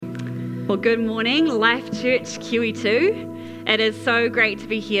Well, good morning, Life Church QE2. It is so great to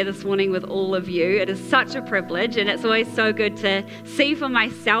be here this morning with all of you. It is such a privilege, and it's always so good to see for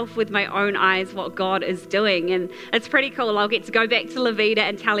myself with my own eyes what God is doing. And it's pretty cool. I'll get to go back to Levita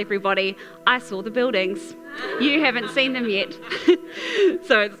and tell everybody, I saw the buildings. You haven't seen them yet.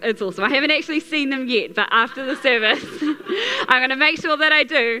 So it's awesome. I haven't actually seen them yet, but after the service, I'm going to make sure that I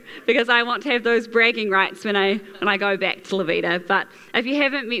do, because I want to have those bragging rights when I go back to Levita. But if you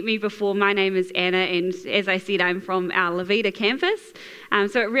haven't met me before, my name is Anna, and as I said, I'm from our Levita campus.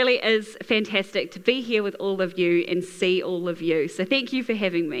 So it really is fantastic to be here with all of you and see all of you. So thank you for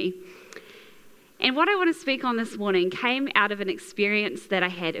having me. And what I want to speak on this morning came out of an experience that I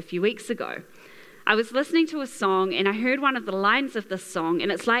had a few weeks ago. I was listening to a song and I heard one of the lines of this song,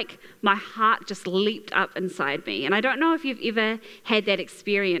 and it's like my heart just leaped up inside me. And I don't know if you've ever had that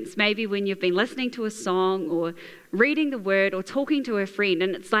experience, maybe when you've been listening to a song or reading the word or talking to a friend,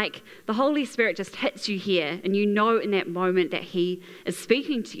 and it's like the Holy Spirit just hits you here and you know in that moment that He is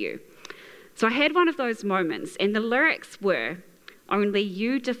speaking to you. So I had one of those moments, and the lyrics were, "Only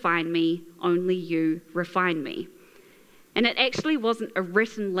you define me, only you refine me." And it actually wasn't a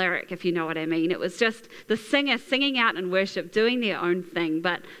written lyric, if you know what I mean. It was just the singer singing out in worship, doing their own thing.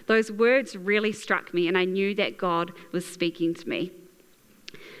 But those words really struck me, and I knew that God was speaking to me.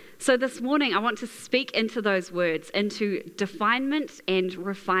 So this morning, I want to speak into those words, into definement and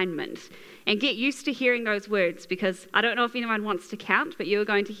refinement. And get used to hearing those words, because I don't know if anyone wants to count, but you're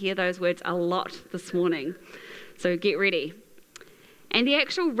going to hear those words a lot this morning. So get ready. And the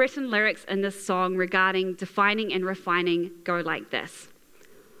actual written lyrics in this song regarding defining and refining go like this.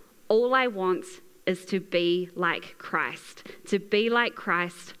 All I want is to be like Christ,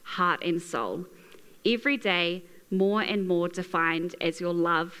 heart and soul. Every day, more and more defined as your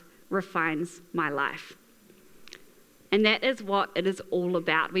love refines my life. And that is what it is all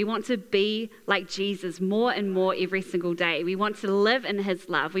about. We want to be like Jesus more and more every single day. We want to live in His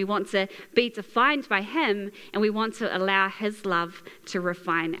love. We want to be defined by Him, and we want to allow His love to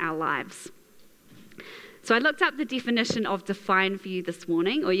refine our lives. So I looked up the definition of define for you this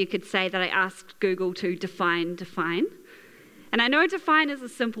morning, or you could say that I asked Google to define. And I know define is a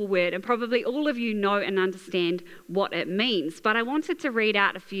simple word, and probably all of you know and understand what it means, but I wanted to read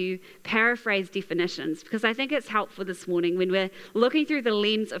out a few paraphrased definitions, because I think it's helpful this morning when we're looking through the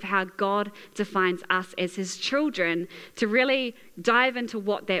lens of how God defines us as His children to really dive into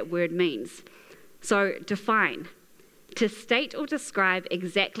what that word means. So define, to state or describe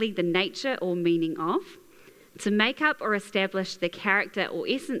exactly the nature or meaning of, to make up or establish the character or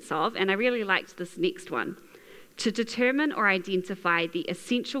essence of, and I really liked this next one, to determine or identify the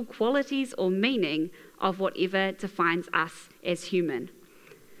essential qualities or meaning of whatever defines us as human.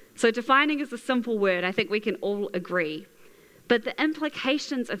 So defining is a simple word, I think we can all agree. But the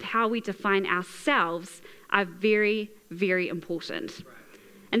implications of how we define ourselves are very, very important.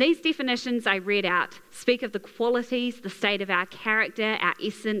 And these definitions I read out speak of the qualities, the state of our character, our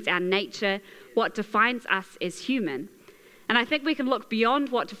essence, our nature, what defines us as human. And I think we can look beyond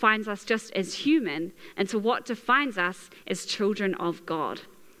what defines us just as human into what defines us as children of God.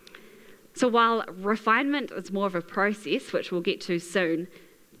 So while refinement is more of a process, which we'll get to soon,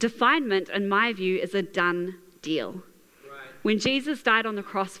 definement, in my view, is a done deal. Right. When Jesus died on the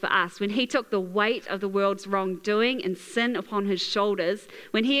cross for us, when He took the weight of the world's wrongdoing and sin upon His shoulders,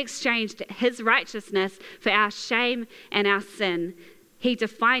 when He exchanged His righteousness for our shame and our sin, He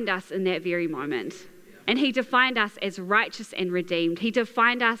defined us in that very moment. And He defined us as righteous and redeemed. He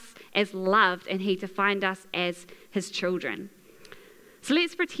defined us as loved, and He defined us as His children. So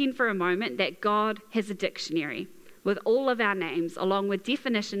let's pretend for a moment that God has a dictionary with all of our names, along with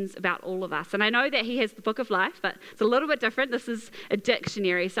definitions about all of us. And I know that He has the book of life, but it's a little bit different. This is a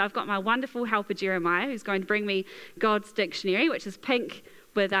dictionary. So I've got my wonderful helper, Jeremiah, who's going to bring me God's dictionary, which is pink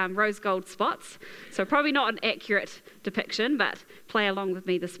with rose gold spots. So probably not an accurate depiction, but play along with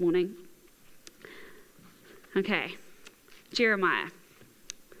me this morning. Okay, Jeremiah,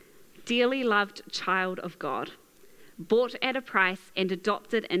 dearly loved child of God, bought at a price and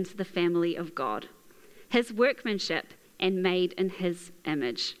adopted into the family of God, His workmanship and made in His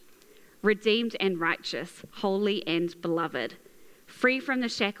image, redeemed and righteous, holy and beloved, free from the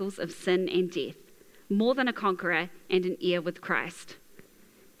shackles of sin and death, more than a conqueror and an heir with Christ.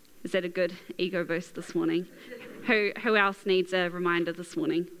 Is that a good ego boost this morning? Who else needs a reminder this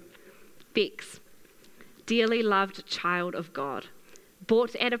morning? Bex. Dearly loved child of God,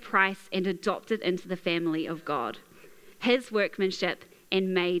 bought at a price and adopted into the family of God, His workmanship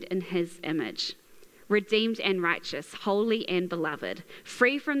and made in His image, redeemed and righteous, holy and beloved,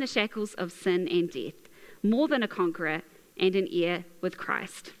 free from the shackles of sin and death, more than a conqueror and an heir with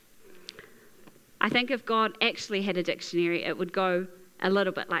Christ. I think if God actually had a dictionary, it would go a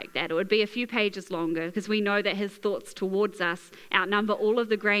little bit like that. It would be a few pages longer because we know that his thoughts towards us outnumber all of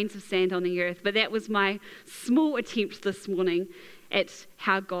the grains of sand on the earth. But that was my small attempt this morning at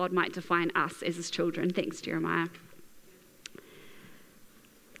how God might define us as his children. Thanks, Jeremiah.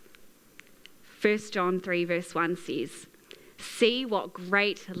 1 John 3 verse 1 says, "See what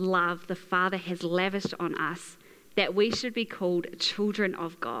great love the Father has lavished on us, that we should be called children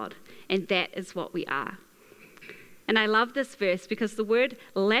of God, and that is what we are." And I love this verse because the word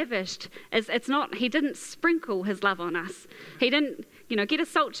lavished it's not, he didn't sprinkle his love on us. He didn't, get a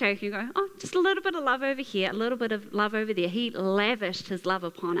salt shaker and go, oh, just a little bit of love over here, a little bit of love over there. He lavished his love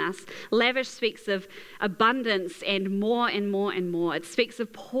upon us. Lavish speaks of abundance and more and more and more. It speaks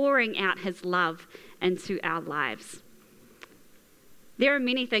of pouring out his love into our lives. There are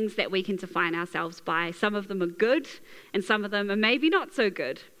many things that we can define ourselves by. Some of them are good and some of them are maybe not so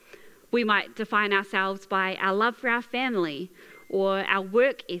good. We might define ourselves by our love for our family or our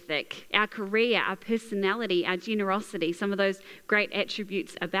work ethic, our career, our personality, our generosity, some of those great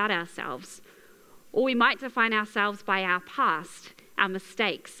attributes about ourselves. Or we might define ourselves by our past, our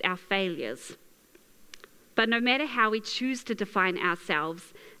mistakes, our failures. But no matter how we choose to define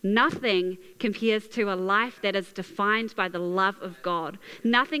ourselves, nothing compares to a life that is defined by the love of God.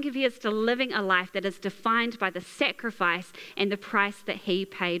 Nothing compares to living a life that is defined by the sacrifice and the price that he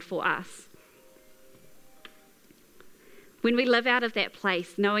paid for us. When we live out of that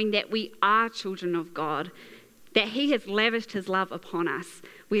place, knowing that we are children of God, that he has lavished his love upon us,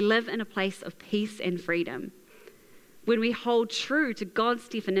 we live in a place of peace and freedom. When we hold true to God's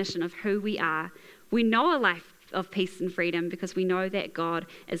definition of who we are, we know a life of peace and freedom because we know that God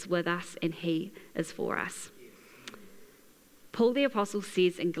is with us and he is for us. Paul the Apostle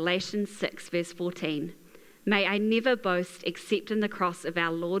says in Galatians 6 verse 14, "May I never boast except in the cross of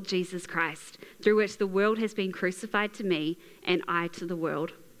our Lord Jesus Christ, through which the world has been crucified to me and I to the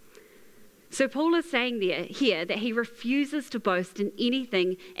world." So Paul is saying here that he refuses to boast in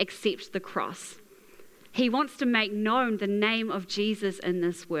anything except the cross. He wants to make known the name of Jesus in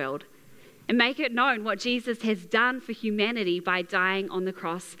this world and make it known what Jesus has done for humanity by dying on the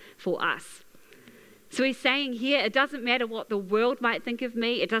cross for us. So he's saying here, it doesn't matter what the world might think of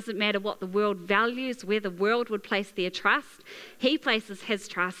me. It doesn't matter what the world values, where the world would place their trust. He places his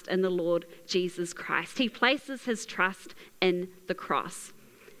trust in the Lord Jesus Christ. He places his trust in the cross.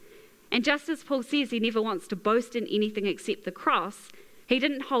 And just as Paul says he never wants to boast in anything except the cross, he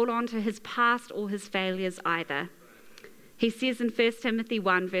didn't hold on to his past or his failures either. He says in 1 Timothy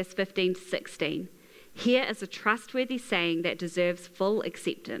 1 verse 15 to 16, "Here is a trustworthy saying that deserves full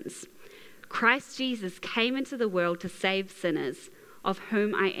acceptance. Christ Jesus came into the world to save sinners, of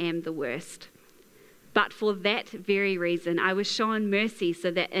whom I am the worst. But for that very reason I was shown mercy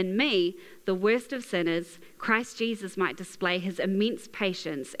so that in me, the worst of sinners, Christ Jesus might display his immense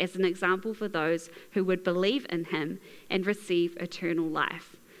patience as an example for those who would believe in him and receive eternal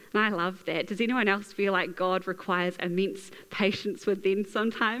life." And I love that. Does anyone else feel like God requires immense patience with them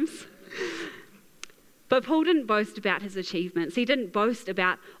sometimes? But Paul didn't boast about his achievements. He didn't boast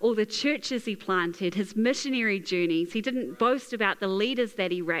about all the churches he planted, his missionary journeys. He didn't boast about the leaders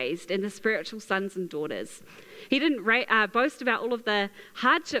that he raised and the spiritual sons and daughters. He didn't boast about all of the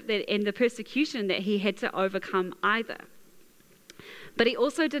hardship and the persecution that he had to overcome either. But he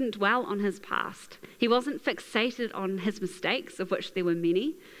also didn't dwell on his past. He wasn't fixated on his mistakes, of which there were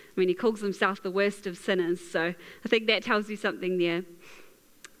many. I mean, he calls himself the worst of sinners, so I think that tells you something there.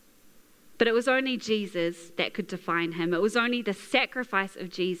 But it was only Jesus that could define him. It was only the sacrifice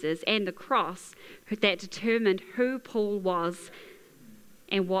of Jesus and the cross that determined who Paul was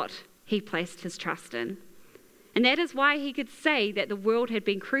and what he placed his trust in. And that is why he could say that the world had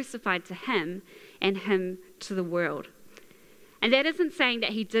been crucified to him and him to the world. And that isn't saying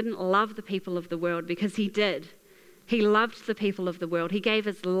that he didn't love the people of the world, because he did. He loved the people of the world. He gave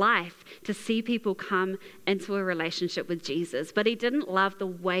his life to see people come into a relationship with Jesus. But he didn't love the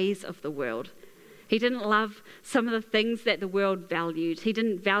ways of the world. He didn't love some of the things that the world valued. He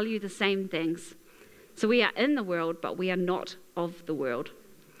didn't value the same things. So we are in the world, but we are not of the world.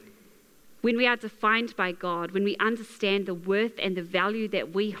 When we are defined by God, when we understand the worth and the value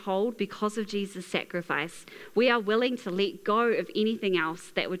that we hold because of Jesus' sacrifice, we are willing to let go of anything else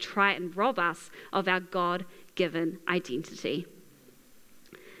that would try and rob us of our God-given identity.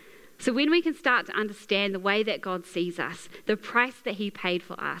 So when we can start to understand the way that God sees us, the price that he paid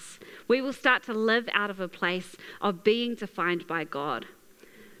for us, we will start to live out of a place of being defined by God.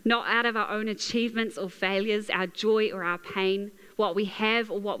 Not out of our own achievements or failures, our joy or our pain, what we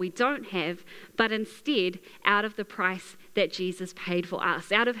have or what we don't have, but instead out of the price that Jesus paid for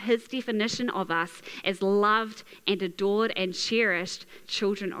us, out of his definition of us as loved and adored and cherished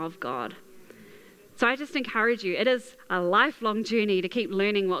children of God. So I just encourage you, it is a lifelong journey to keep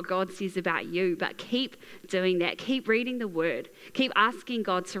learning what God says about you, but keep doing that. Keep reading the Word. Keep asking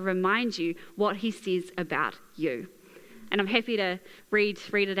God to remind you what he says about you. And I'm happy to read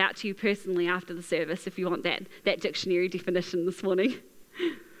it out to you personally after the service if you want that dictionary definition this morning.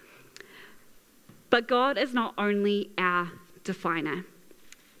 But God is not only our definer,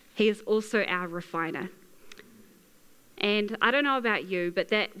 he is also our refiner. And I don't know about you, but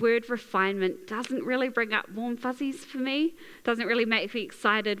that word refinement doesn't really bring up warm fuzzies for me. Doesn't really make me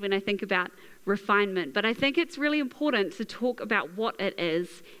excited when I think about refinement. But I think it's really important to talk about what it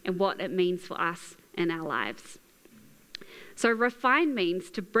is and what it means for us in our lives. So refine means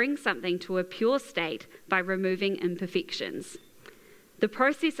to bring something to a pure state by removing imperfections. The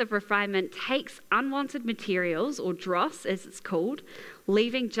process of refinement takes unwanted materials, or dross as it's called,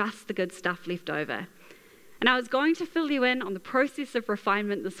 leaving just the good stuff left over. And I was going to fill you in on the process of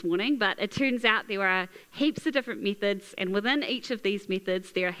refinement this morning, but it turns out there are heaps of different methods, and within each of these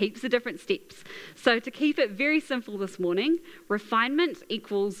methods, there are heaps of different steps. So to keep it very simple this morning, refinement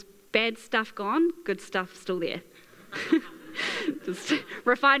equals bad stuff gone, good stuff still there. Just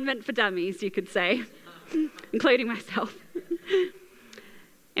refinement for dummies, you could say, including myself.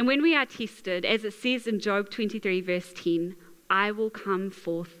 And when we are tested, as it says in Job 23, verse 10, I will come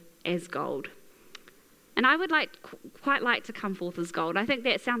forth as gold. And I would quite like to come forth as gold. I think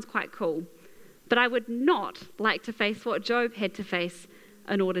that sounds quite cool. But I would not like to face what Job had to face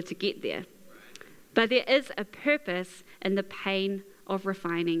in order to get there. But there is a purpose in the pain of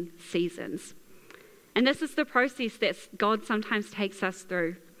refining seasons. And this is the process that God sometimes takes us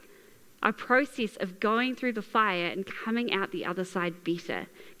through. A process of going through the fire and coming out the other side better,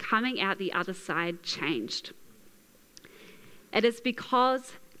 coming out the other side changed. It is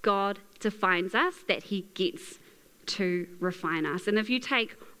because God defines us that he gets to refine us. And if you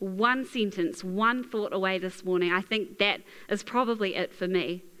take one sentence, one thought away this morning, I think that is probably it for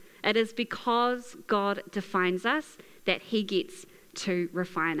me. It is because God defines us that he gets to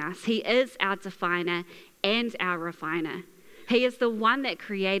refine us. He is our definer and our refiner. He is the one that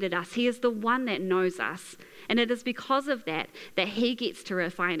created us. He is the one that knows us. And it is because of that he gets to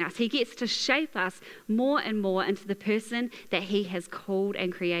refine us. He gets to shape us more and more into the person that he has called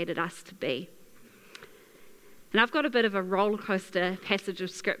and created us to be. And I've got a bit of a roller coaster passage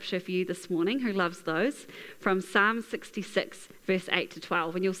of scripture for you this morning, who loves those, from Psalm 66, verse 8 to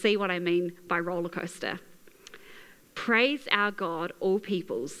 12. And you'll see what I mean by roller coaster. Praise our God, all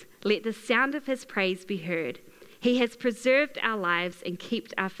peoples. Let the sound of his praise be heard. He has preserved our lives and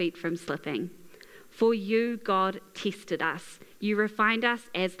kept our feet from slipping. For you, God, tested us. You refined us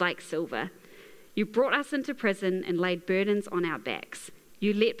as like silver. You brought us into prison and laid burdens on our backs.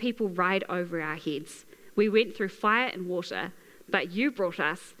 You let people ride over our heads. We went through fire and water, but you brought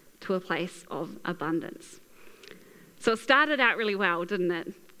us to a place of abundance. So it started out really well, didn't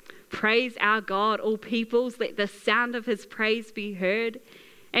it? Praise our God, all peoples. Let the sound of his praise be heard.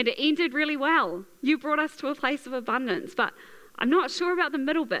 And it ended really well. You brought us to a place of abundance, but I'm not sure about the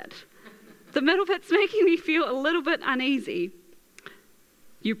middle bit. The middle bit's making me feel a little bit uneasy.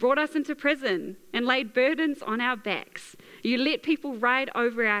 You brought us into prison and laid burdens on our backs. You let people ride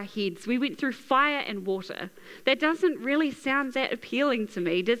over our heads. We went through fire and water. That doesn't really sound that appealing to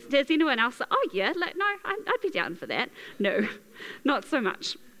me. Does anyone else say, oh yeah, no, I'd be down for that? No, not so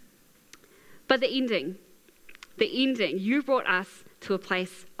much. But the ending, you brought us to a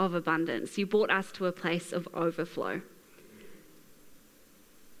place of abundance. You brought us to a place of overflow.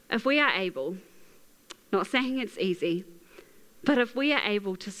 If we are able, not saying it's easy, but if we are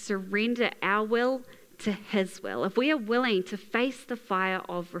able to surrender our will to his will, if we are willing to face the fire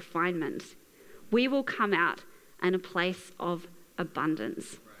of refinement, we will come out in a place of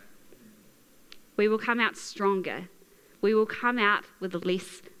abundance. We will come out stronger. We will come out with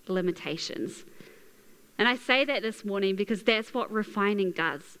less limitations. And I say that this morning because that's what refining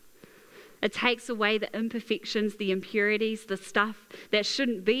does. It takes away the imperfections, the impurities, the stuff that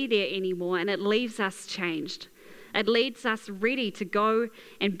shouldn't be there anymore, and it leaves us changed. It leaves us ready to go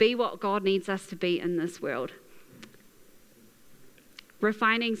and be what God needs us to be in this world.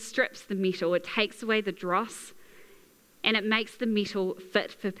 Refining strips the metal. It takes away the dross, and it makes the metal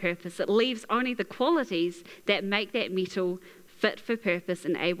fit for purpose. It leaves only the qualities that make that metal fit for purpose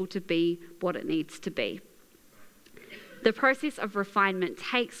and able to be what it needs to be. The process of refinement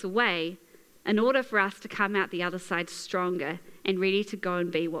takes away in order for us to come out the other side stronger and ready to go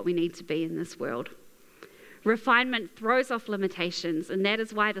and be what we need to be in this world. Refinement throws off limitations, and that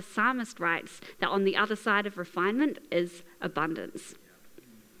is why the psalmist writes that on the other side of refinement is abundance.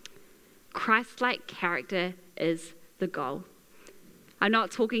 Christ-like character is the goal. I'm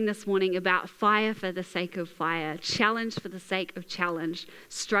not talking this morning about fire for the sake of fire, challenge for the sake of challenge,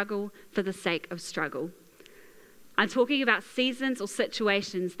 struggle for the sake of struggle. I'm talking about seasons or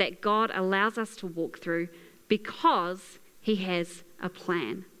situations that God allows us to walk through because He has a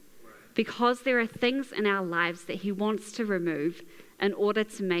plan. Because there are things in our lives that He wants to remove in order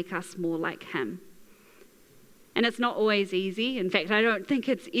to make us more like Him. And it's not always easy. In fact, I don't think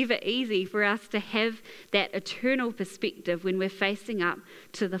it's ever easy for us to have that eternal perspective when we're facing up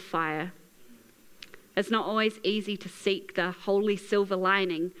to the fire. It's not always easy to seek the holy silver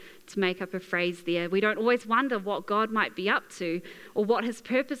lining, to make up a phrase there. We don't always wonder what God might be up to or what His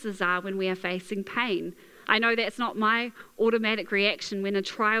purposes are when we are facing pain. I know that's not my automatic reaction when a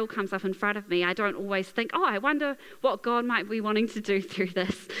trial comes up in front of me. I don't always think, I wonder what God might be wanting to do through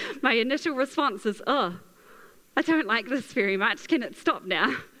this. My initial response is, I don't like this very much. Can it stop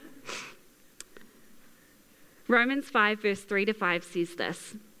now? Romans 5 verse 3-5 says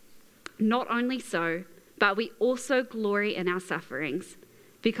this, "Not only so, but we also glory in our sufferings,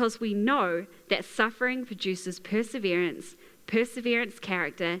 because we know that suffering produces perseverance, perseverance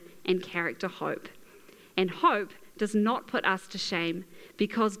character, and character hope. And hope does not put us to shame,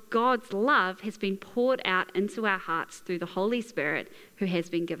 because God's love has been poured out into our hearts through the Holy Spirit who has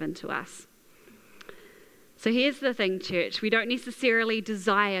been given to us." So here's the thing, church. We don't necessarily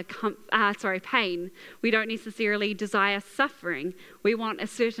desire pain. We don't necessarily desire suffering. We want a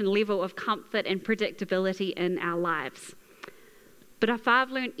certain level of comfort and predictability in our lives. But if I've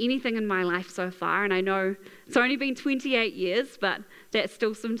learned anything in my life so far, and I know it's only been 28 years, but that's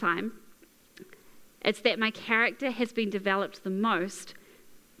still some time, it's that my character has been developed the most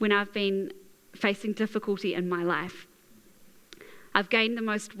when I've been facing difficulty in my life. I've gained the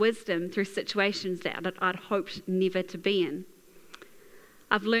most wisdom through situations that I'd hoped never to be in.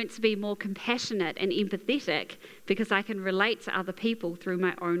 I've learnt to be more compassionate and empathetic because I can relate to other people through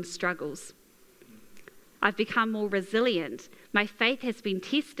my own struggles. I've become more resilient. My faith has been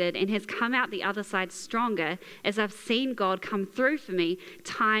tested and has come out the other side stronger as I've seen God come through for me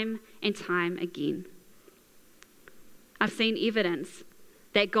time and time again. I've seen evidence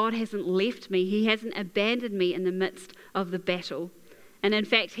that God hasn't left me. He hasn't abandoned me in the midst of the battle. And in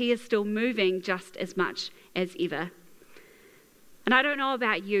fact, He is still moving just as much as ever. And I don't know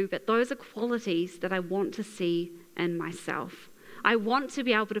about you, but those are qualities that I want to see in myself. I want to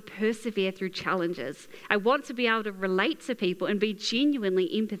be able to persevere through challenges. I want to be able to relate to people and be genuinely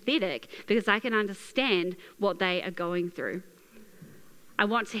empathetic because I can understand what they are going through. I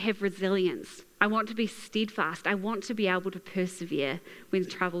want to have resilience. I want to be steadfast. I want to be able to persevere when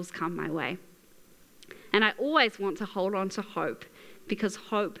troubles come my way. And I always want to hold on to hope because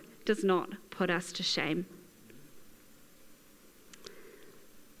hope does not put us to shame.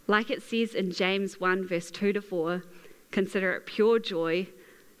 Like it says in James 1 verse 2-4, consider it pure joy,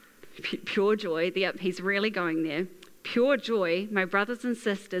 he's really going there. Pure joy, my brothers and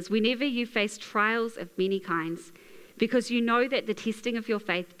sisters, whenever you face trials of many kinds, because you know that the testing of your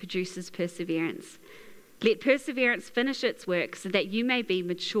faith produces perseverance. Let perseverance finish its work so that you may be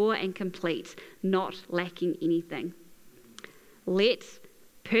mature and complete, not lacking anything. Let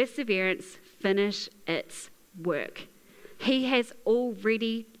perseverance finish its work. He has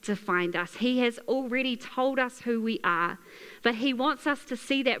already defined us. He has already told us who we are. But He wants us to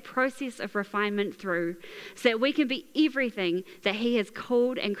see that process of refinement through so that we can be everything that He has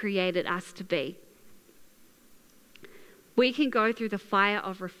called and created us to be. We can go through the fire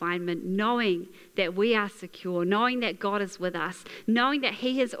of refinement knowing that we are secure, knowing that God is with us, knowing that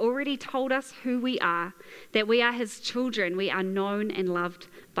He has already told us who we are, that we are His children, we are known and loved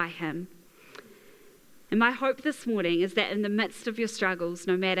by Him. And my hope this morning is that in the midst of your struggles,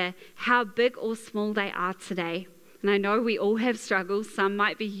 no matter how big or small they are today, and I know we all have struggles, some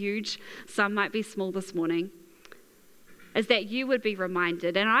might be huge, some might be small this morning, is that you would be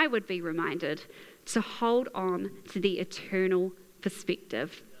reminded, and I would be reminded, to hold on to the eternal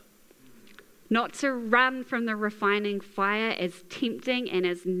perspective. Not to run from the refining fire, as tempting and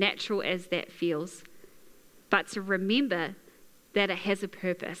as natural as that feels, but to remember that it has a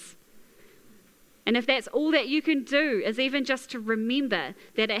purpose. And if that's all that you can do is even just to remember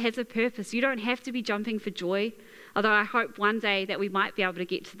that it has a purpose, you don't have to be jumping for joy. Although I hope one day that we might be able to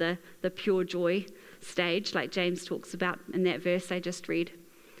get to the pure joy stage, like James talks about in that verse I just read.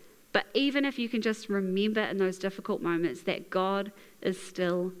 But even if you can just remember in those difficult moments that God is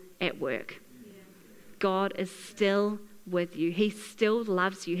still at work. God is still with you. He still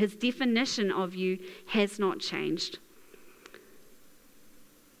loves you. His definition of you has not changed.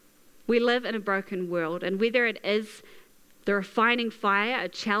 We live in a broken world, and whether it is the refining fire, a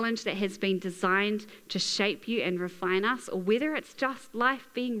challenge that has been designed to shape you and refine us, or whether it's just life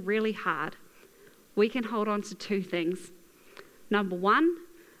being really hard, we can hold on to two things. Number one,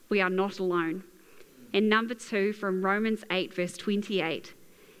 we are not alone. And number two, from Romans 8, verse 28,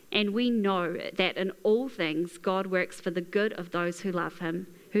 and we know that in all things God works for the good of those who love him,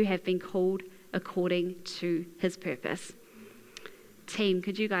 who have been called according to his purpose. Team,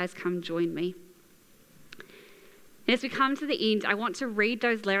 could you guys come join me? And as we come to the end, I want to read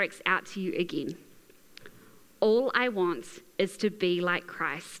those lyrics out to you again. All I want is to be like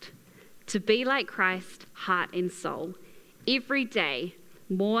Christ, heart and soul, every day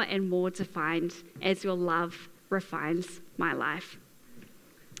more and more defined as your love refines my life.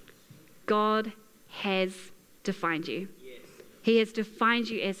 God has defined you. Yes. He has defined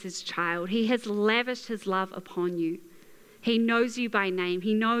you as his child. He has lavished his love upon you. He knows you by name.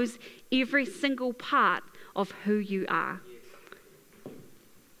 He knows every single part of who you are. Yes.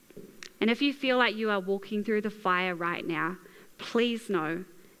 And if you feel like you are walking through the fire right now, please know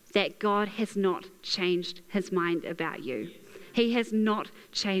that God has not changed his mind about you. Yes. He has not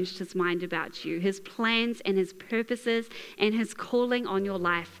changed his mind about you. His plans and his purposes and his calling on your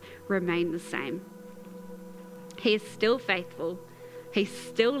life remain the same. He is still faithful. He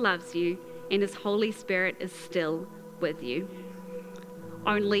still loves you, and his Holy Spirit is still with you.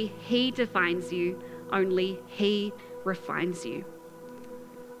 Only he defines you. Only he refines you.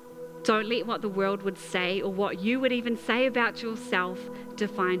 Don't let what the world would say or what you would even say about yourself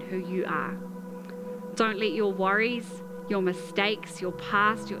define who you are. Don't let your worries, your mistakes, your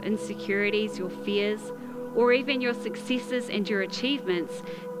past, your insecurities, your fears, or even your successes and your achievements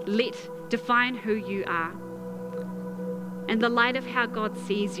define who you are. In the light of how God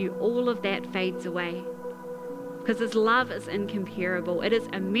sees you, all of that fades away. Because his love is incomparable, it is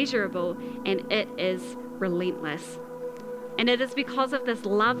immeasurable, and it is relentless. And it is because of this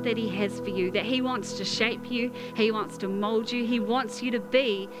love that he has for you that he wants to shape you, he wants to mold you, he wants you to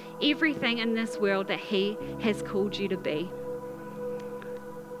be everything in this world that he has called you to be.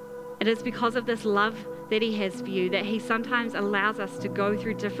 It is because of this love that he has for you that he sometimes allows us to go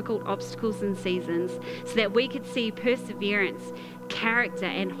through difficult obstacles and seasons so that we could see perseverance, character,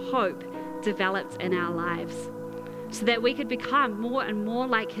 and hope developed in our lives. So that we could become more and more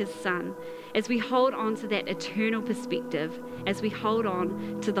like his son as we hold on to that eternal perspective, as we hold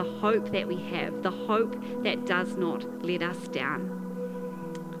on to the hope that we have, the hope that does not let us down.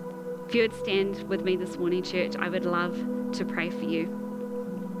 If you would stand with me this morning, church, I would love to pray for you.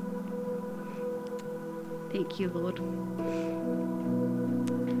 Thank you, Lord.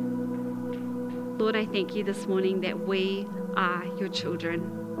 Lord, I thank you this morning that we are your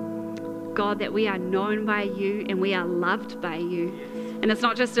children. God, that we are known by you and we are loved by you. And it's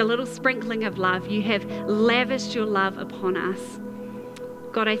not just a little sprinkling of love. You have lavished your love upon us.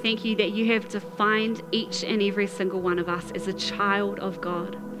 God, I thank you that you have defined each and every single one of us as a child of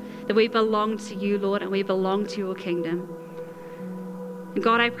God. That we belong to you, Lord, and we belong to your kingdom. And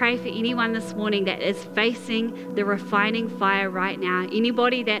God, I pray for anyone this morning that is facing the refining fire right now.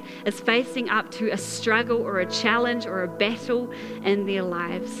 Anybody that is facing up to a struggle or a challenge or a battle in their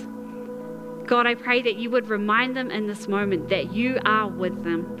lives. God, I pray that you would remind them in this moment that you are with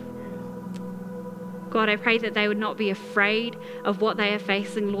them. God, I pray that they would not be afraid of what they are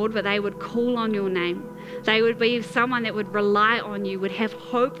facing, Lord, but they would call on your name. They would be someone that would rely on you, would have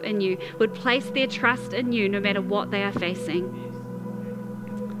hope in you, would place their trust in you no matter what they are facing.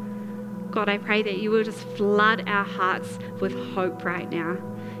 God, I pray that you will just flood our hearts with hope right now.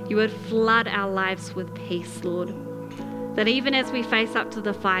 You would flood our lives with peace, Lord. That even as we face up to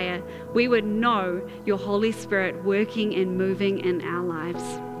the fire, we would know your Holy Spirit working and moving in our lives.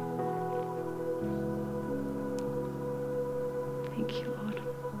 Thank you, Lord.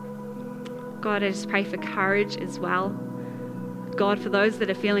 God, I just pray for courage as well. God, for those that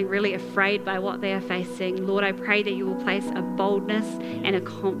are feeling really afraid by what they are facing, Lord, I pray that you will place a boldness and a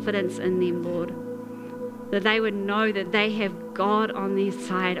confidence in them, Lord. That they would know that they have God on their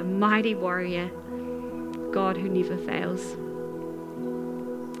side, a mighty warrior, God who never fails.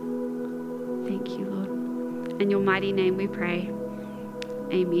 Thank you, Lord. In your mighty name we pray.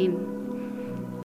 Amen.